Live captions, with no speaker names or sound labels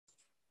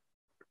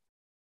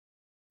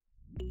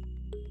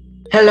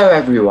Hello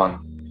everyone,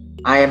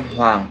 I am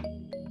Hoàng.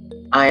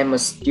 I am a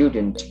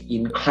student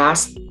in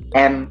class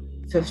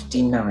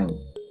M59,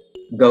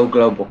 Go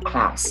Global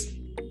class.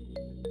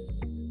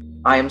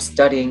 I am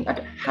studying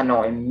at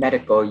Hanoi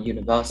Medical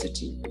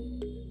University,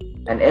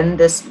 and in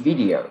this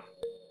video,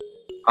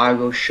 I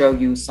will show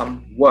you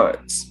some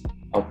words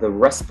of the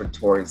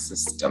respiratory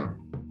system,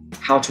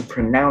 how to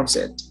pronounce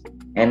it,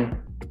 and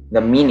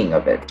the meaning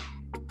of it.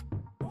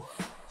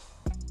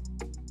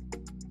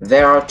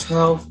 There are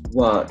 12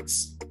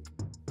 words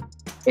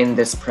in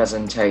this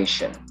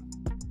presentation.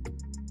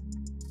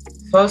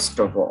 First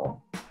of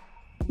all,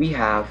 we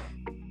have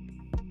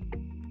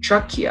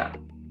trachea.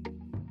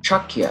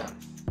 Trachea,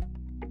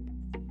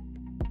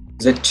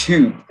 the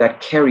tube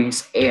that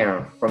carries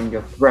air from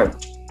your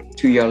throat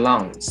to your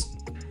lungs.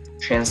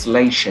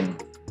 Translation,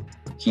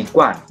 khí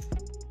quản.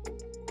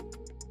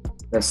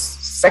 The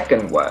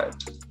second word,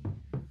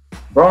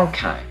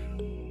 bronchi.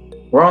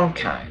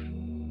 Bronchi,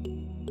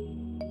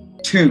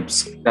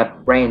 tubes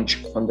that branch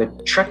from the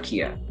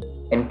trachea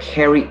and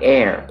carry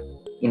air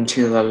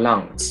into the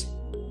lungs.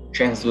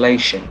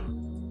 Translation,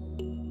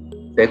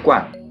 phế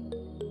quản.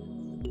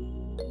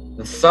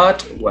 The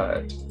third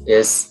word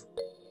is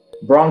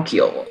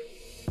bronchial.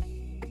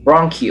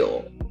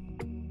 Bronchial.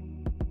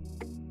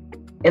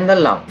 In the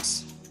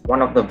lungs,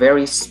 one of the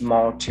very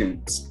small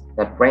tubes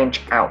that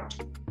branch out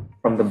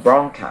from the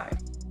bronchi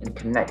and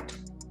connect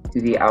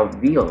to the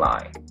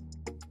alveoli.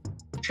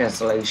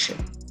 Translation,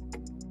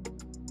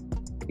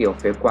 tiểu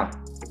phế quản.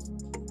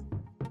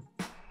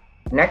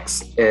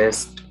 Next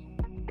is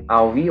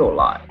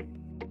alveoli.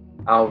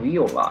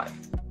 Alveoli,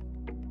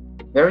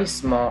 very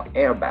small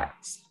air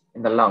bags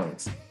in the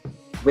lungs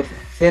with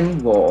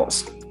thin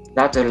walls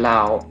that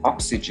allow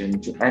oxygen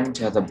to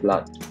enter the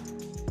blood.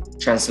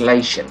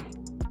 Translation,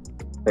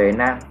 phế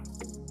nang.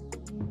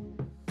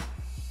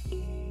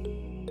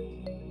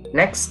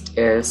 Next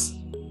is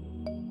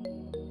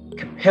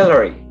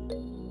capillary.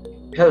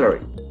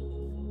 Capillary,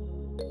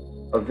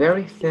 a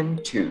very thin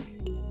tube,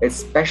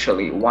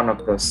 especially one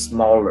of the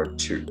smaller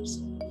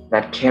tubes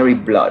that carry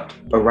blood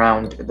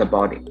around the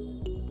body.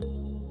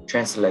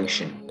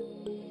 Translation,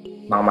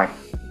 mao mạch.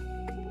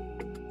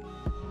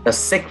 The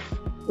sixth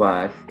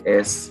word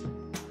is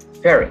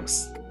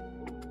pharynx.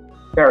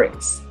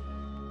 Pharynx,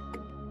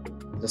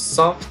 the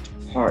soft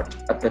part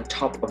at the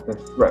top of the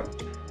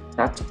throat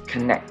that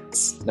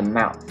connects the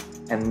mouth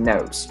and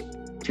nose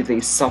to the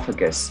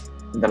esophagus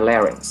and the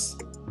larynx.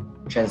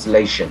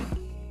 Translation,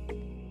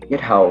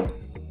 yết hầu.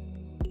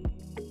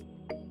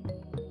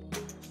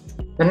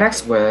 The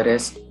next word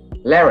is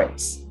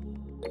larynx,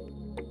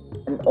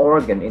 an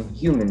organ in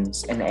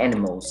humans and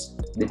animals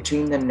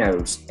between the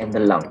nose and the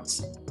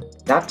lungs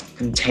that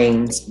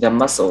contains the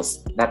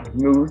muscles that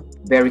move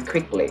very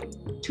quickly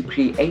to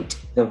create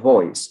the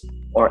voice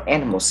or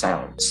animal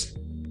sounds.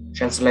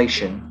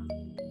 Translation,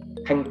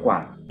 thanh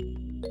quản.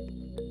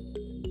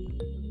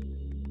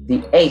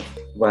 The eighth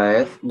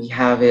word we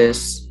have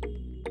is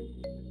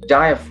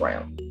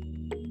diaphragm.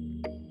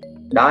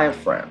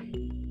 Diaphragm,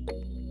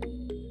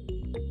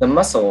 the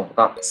muscle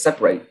that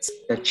separates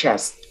the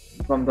chest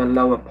from the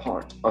lower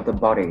part of the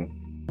body.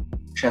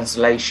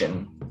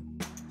 Translation,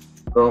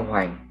 cơ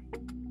hoành.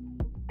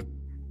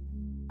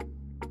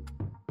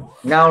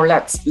 Now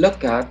let's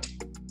look at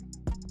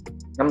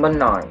number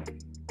 9,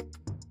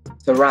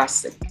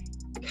 thoracic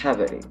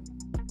cavity.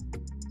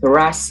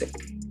 Thoracic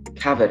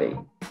cavity,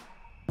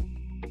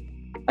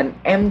 an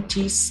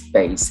empty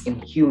space in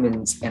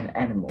humans and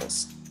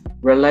animals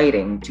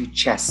relating to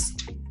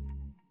chest.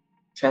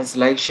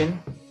 Translation,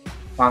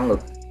 khoang ngực.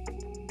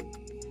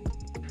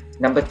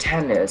 Number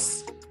 10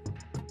 is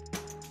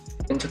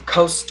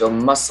intercostal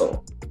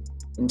muscle.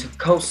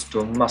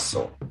 Intercostal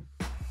muscle,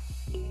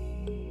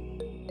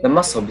 the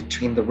muscle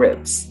between the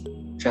ribs.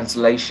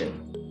 Translation,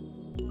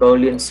 cơ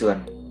liên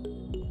sườn.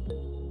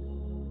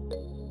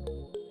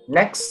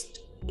 Next,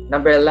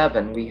 number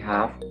 11, we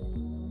have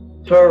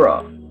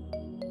pleura.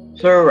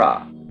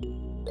 Pleura,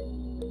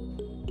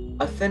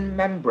 a thin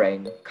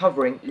membrane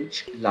covering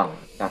each lung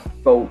that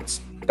folds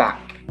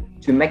back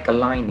to make a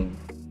lining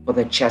for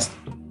the chest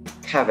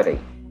cavity.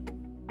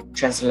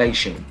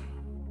 Translation,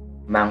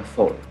 màng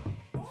phổi.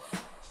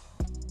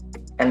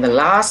 And the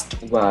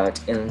last word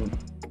in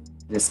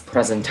this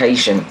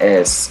presentation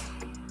is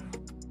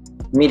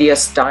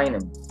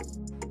mediastinum.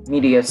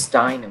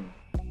 Mediastinum,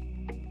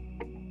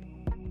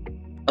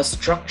 a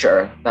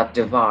structure that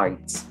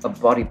divides a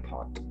body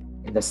part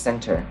in the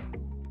center.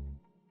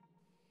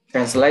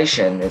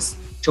 Translation is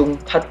trung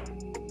thất.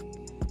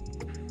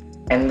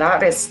 And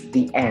that is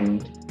the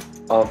end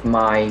of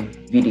my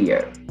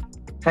video.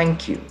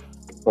 Thank you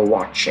for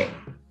watching.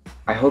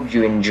 I hope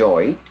you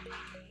enjoyed.